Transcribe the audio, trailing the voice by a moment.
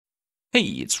Hey,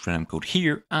 it's Random Code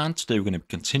here, and today we're going to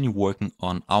continue working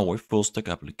on our full stack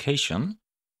application.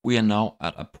 We are now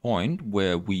at a point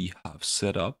where we have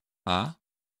set up a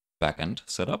backend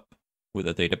setup with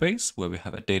a database, where we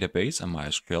have a database, a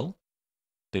MySQL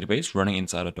database running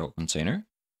inside a Docker container.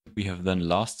 We have then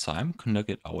last time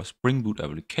connected our Spring Boot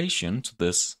application to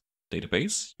this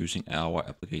database using our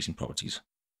application properties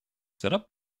setup.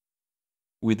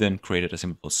 We then created a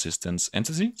simple persistence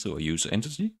entity, so a user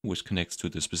entity, which connects to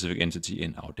the specific entity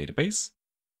in our database,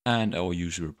 and our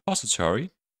user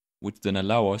repository, which then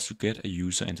allow us to get a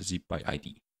user entity by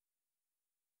ID.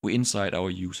 We inside our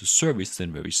user service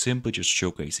then very simply just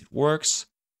showcase it works.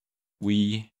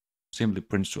 We simply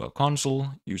print to our console,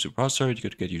 user repository to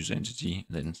get user entity.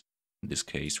 Then in this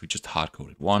case, we just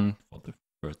hard-coded one for the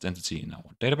first entity in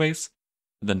our database,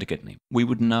 and then the get name. We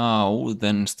would now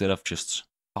then, instead of just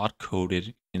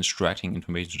hard-coded extracting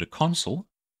information to the console,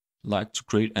 like to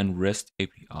create a REST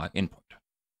API endpoint.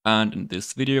 And in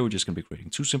this video, we're just going to be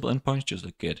creating two simple endpoints, just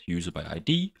like get user by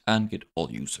ID and get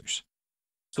all users.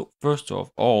 So first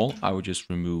of all, I would just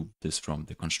remove this from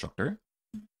the constructor.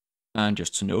 And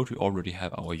just to note, we already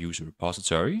have our user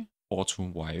repository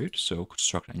auto-wired, so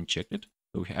constructor injected.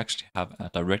 So we actually have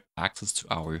a direct access to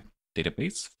our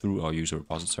database through our user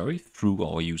repository, through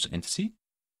our user entity.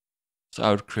 So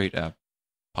I would create a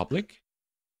public,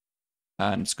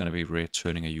 and it's going to be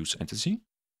returning a user entity.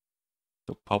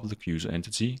 So public user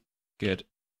entity, get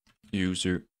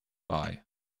user by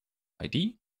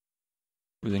ID.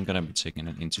 We're then going to be taking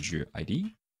an integer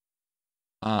ID.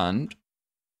 And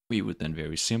we would then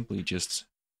very simply just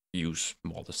use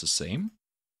more or less the same.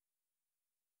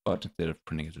 But instead of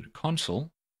printing it to the console,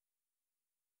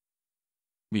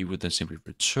 we would then simply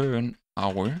return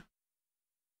our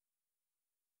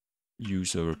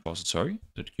user repository,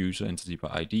 that user entity by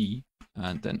ID,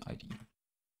 and then ID.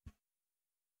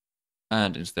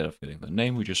 And instead of getting the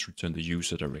name, we just return the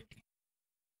user directly.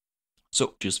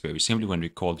 So just very simply, when we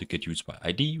call the get user by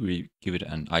ID, we give it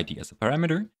an ID as a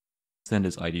parameter, send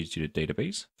this ID to the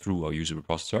database through our user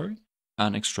repository,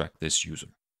 and extract this user.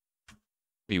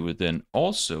 We would then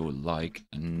also like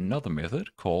another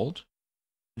method called,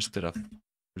 instead of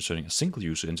returning a single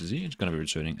user entity, it's going to be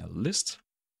returning a list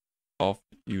of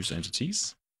user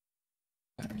entities.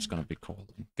 And it's going to be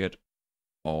called get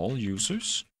all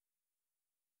users.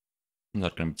 I'm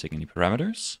not going to be taking any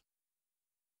parameters.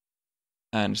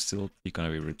 And still we're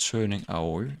going to be returning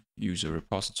our user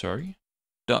repository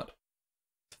dot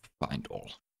find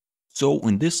all. So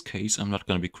in this case, I'm not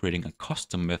going to be creating a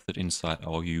custom method inside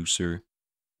our user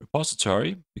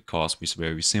repository because we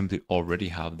very simply already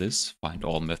have this find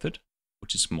all method,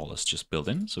 which is more or less just built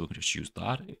in. So we can just use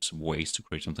that. It's ways to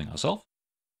create something ourselves.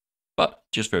 But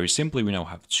just very simply, we now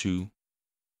have two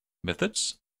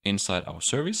methods inside our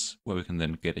service where we can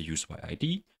then get a user by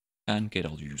ID and get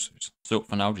all users. So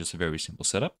for now, just a very simple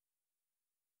setup.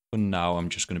 For now, I'm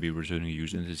just going to be returning a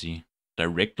user entity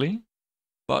directly.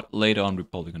 But later on, we're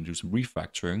probably going to do some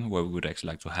refactoring where we would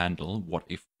actually like to handle what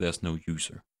if there's no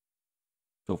user.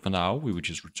 So for now, we would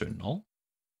just return null,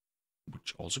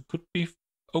 which also could be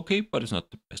okay, but it's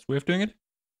not the best way of doing it.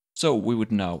 So we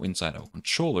would now, inside our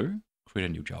controller, create a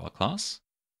new Java class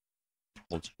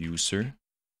called user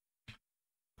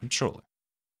controller.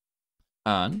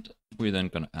 And we're then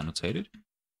going to annotate it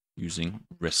using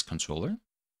REST controller.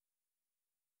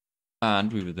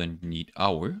 And we will then need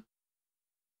our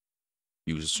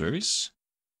user service.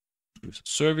 User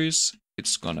service,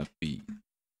 it's going to be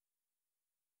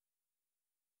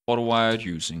auto-wired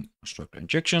using constructor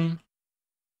injection.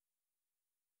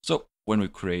 So when we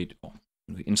create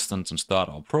the instance and start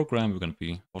our program, we're going to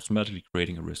be automatically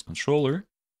creating a REST controller.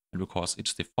 And because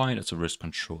it's defined as a REST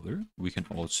controller, we can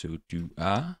also do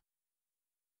a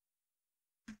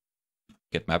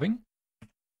getmapping.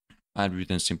 And we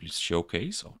then simply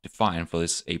showcase or define for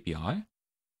this API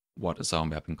what is our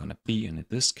mapping going to be. And in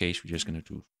this case, we're just going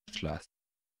to do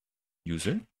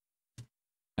 /user.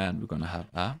 And we're going to have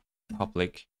a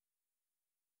public,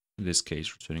 in this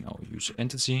case, returning our user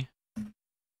entity,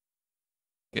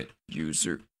 get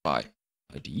user by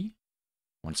ID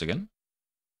once again.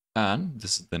 And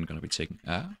this is then going to be taking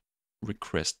a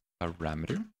request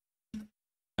parameter.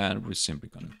 And we're simply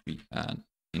going to be an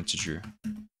integer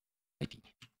ID.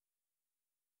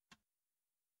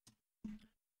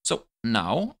 So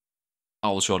now I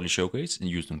will shortly showcase in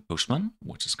using Postman,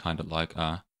 which is kind of like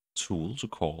a tool to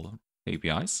call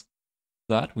APIs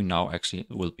that we now actually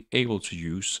will be able to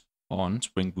use on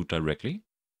Spring Boot directly.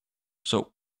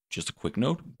 So just a quick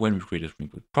note, when we create a Spring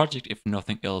Boot project, if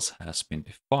nothing else has been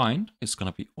defined, it's going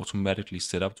to be automatically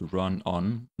set up to run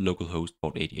on localhost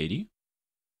port 8080.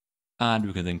 And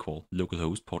we can then call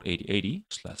localhost port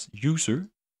 8080/user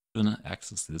to then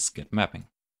access this get mapping.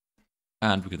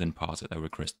 And we can then pass it a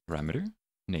request parameter,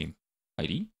 name,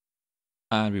 ID.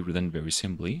 And we will then very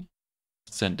simply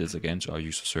send this again to our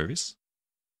user service,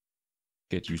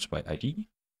 get user by ID,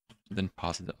 then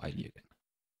pass it the ID again.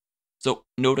 So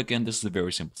note again, this is a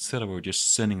very simple setup. We're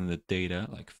just sending the data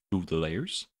like through the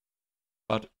layers.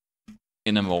 But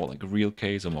in a more like real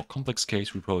case, a more complex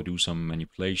case, we probably do some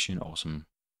manipulation or some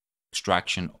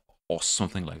extraction or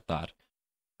something like that,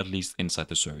 at least inside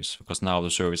the service, because now the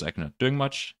service is actually not doing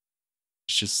much.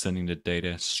 It's just sending the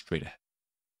data straight ahead.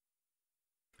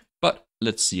 But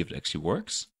let's see if it actually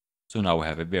works. So now we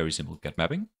have a very simple get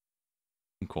mapping.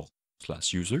 We can call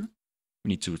 /user. We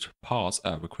need to pass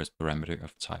a request parameter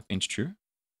of type integer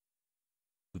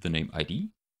with the name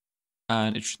ID.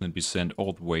 And it should then be sent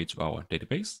all the way to our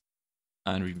database.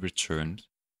 And we return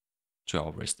to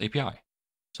our REST API.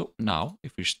 So now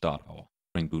if we start our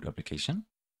Spring Boot application,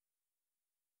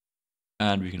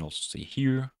 and we can also see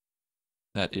here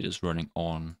that it is running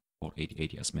on port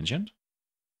 8080 as mentioned.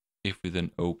 If we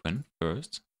then open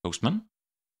first Postman,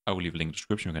 I will leave a link in the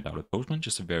description. You can download Postman,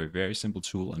 just a very, very simple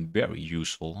tool and very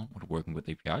useful when working with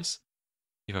APIs.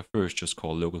 If I first just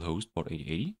call localhost port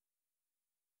 8080,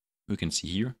 we can see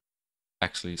here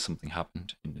actually something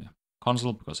happened in the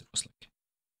console because it was like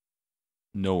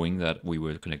knowing that we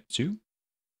were connected to.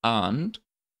 And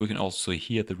we can also see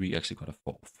here that we actually got a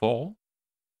 404,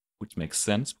 which makes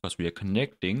sense because we are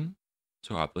connecting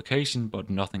to our application, but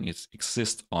nothing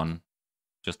exists on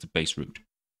just the base root.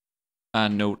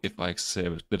 And note if I say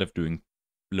instead of doing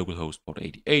localhost port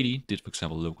 8080, did for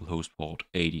example localhost port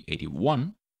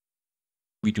 8081,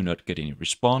 we do not get any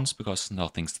response because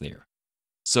nothing's there.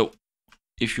 So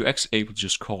if you're actually able to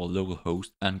just call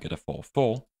localhost and get a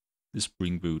 404, this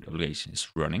Spring Boot application is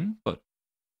running, but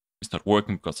it's not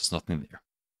working because there's nothing there.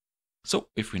 So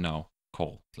if we now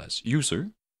call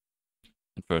 /user,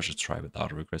 and first just try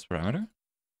without a request parameter,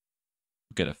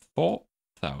 we get a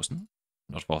 4,000,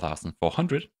 not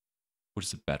 4,400, which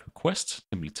is a bad request,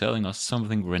 simply telling us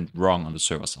something went wrong on the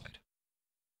server side.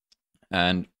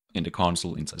 And in the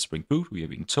console inside Spring Boot, we are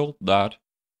being told that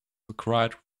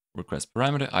required request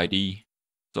parameter ID.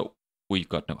 So we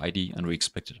got no ID and we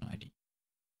expected an ID.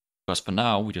 Because for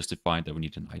now, we just defined that we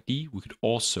need an ID. We could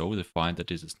also define that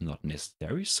this is not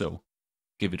necessary. So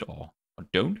give it or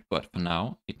don't. But for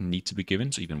now, it needs to be given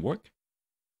to even work.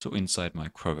 So inside my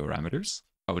CRUD parameters,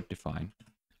 I would define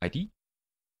ID.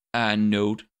 And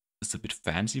note, it's a bit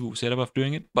fancy setup of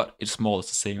doing it, but it's more or less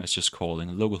the same as just calling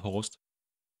localhost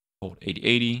port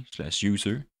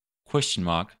 8080/user question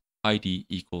mark ID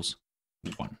equals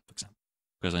 1, for example,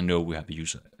 because I know we have the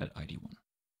user at ID 1.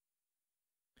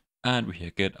 And we here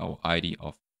get our ID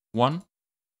of 1.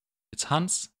 It's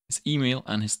Hans, his email,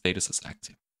 and his status is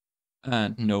active.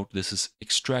 And note this is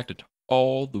extracted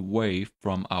all the way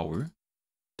from our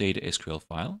data SQL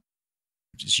file,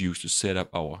 which is used to set up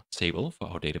our table for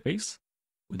our database.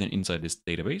 We then inside this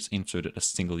database inserted a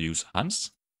single user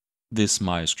Hans. This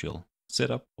MySQL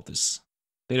setup, or this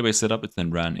database setup, is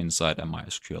then ran inside a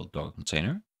MySQL Docker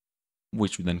container,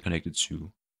 which we then connected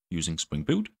to using Spring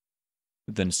Boot.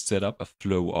 We then set up a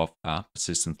flow of a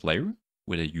persistent layer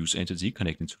with a user entity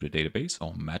connecting to the database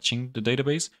or matching the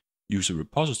database, user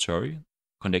repository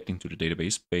connecting to the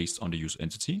database based on the user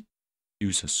entity,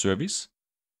 user service,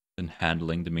 then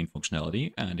handling the main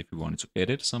functionality. And if we wanted to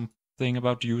edit something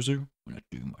about the user, we're not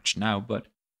doing much now, but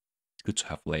it's good to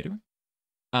have later.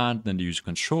 And then the user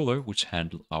controller, which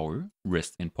handle our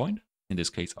REST endpoint, in this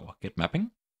case our get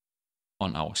mapping,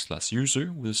 on our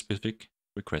 /user with a specific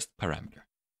request parameter.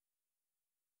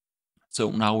 So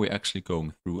now we're actually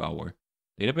going through our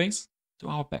database to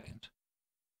our backend.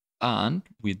 And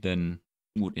we then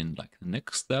would in like the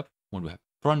next step, when we have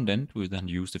front end, we then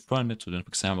use the front end to then, for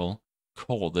example,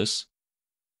 call this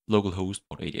localhost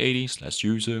port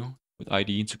 8080/user with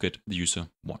ID to get the user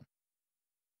 1.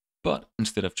 But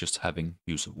instead of just having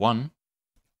user 1,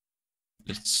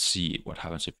 let's see what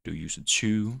happens if we do user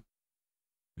 2.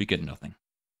 We get nothing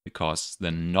because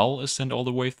then null is sent all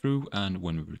the way through, and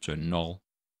when we return null,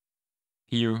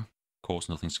 here, of course,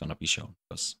 nothing's gonna be shown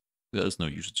because there is no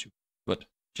user 2. But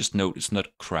just note it's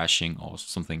not crashing or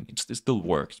something. It still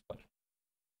works, but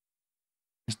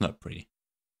it's not pretty.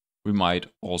 We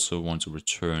might also want to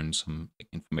return some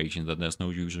information that there's no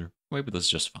user. Maybe that's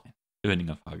just fine, depending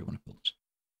on how you want to build it.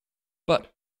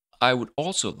 But I would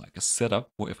also like a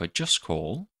setup where if I just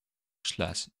call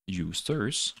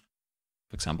 /users,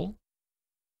 for example,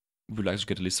 we would like to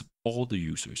get a list of all the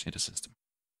users in the system.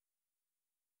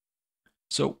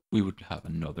 So we would have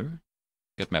another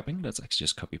get mapping. Let's actually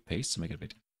just copy paste to make it a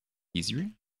bit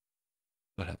easier.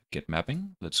 we'll have get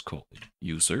mapping. Let's call it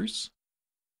users.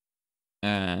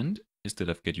 And instead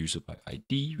of get user by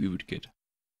ID, we would get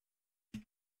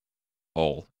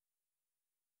all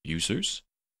users.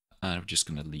 And we're just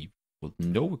going to leave with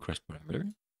no request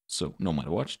parameter. So no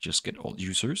matter what, just get all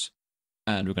users.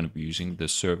 And we're going to be using the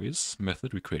service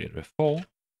method we created before,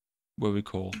 where we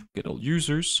call get all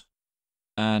users.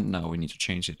 And now we need to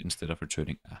change it. Instead of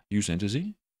returning a user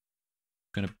entity,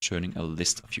 we're going to be returning a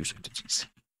list of user entities.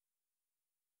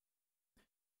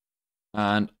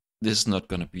 And this is not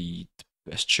going to be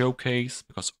the best showcase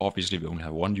because obviously we only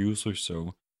have one user.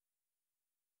 So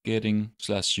getting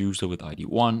 /user with ID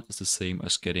 1 is the same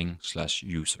as getting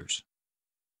 /users.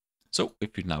 So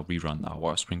if we now rerun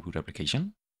our Spring Boot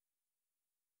application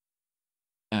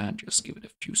and just give it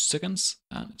a few seconds,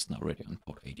 and it's now ready on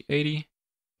port 8080,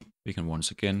 we can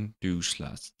once again do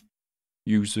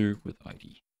 /user with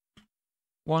ID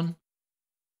 1,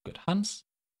 get Hans.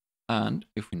 And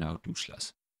if we now do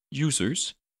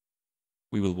 /users,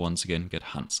 we will once again get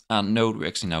Hans. And note we're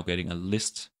actually now getting a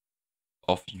list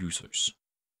of users.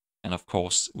 And of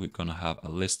course, we're going to have a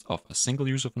list of a single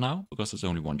user for now because there's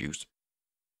only one user.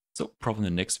 So probably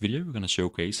in the next video, we're going to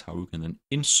showcase how we can then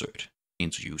insert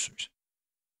into users.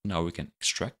 Now we can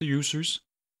extract the users.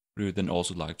 We would then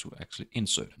also like to actually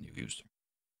insert a new user.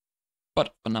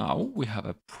 But for now, we have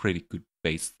a pretty good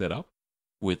base setup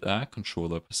with a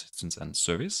controller, persistence, and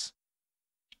service,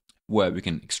 where we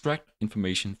can extract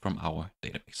information from our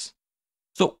database.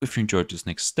 So if you enjoyed this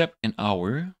next step in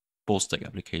our full stack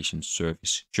application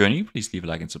service journey, please leave a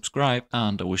like and subscribe,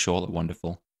 and I wish you all a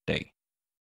wonderful day.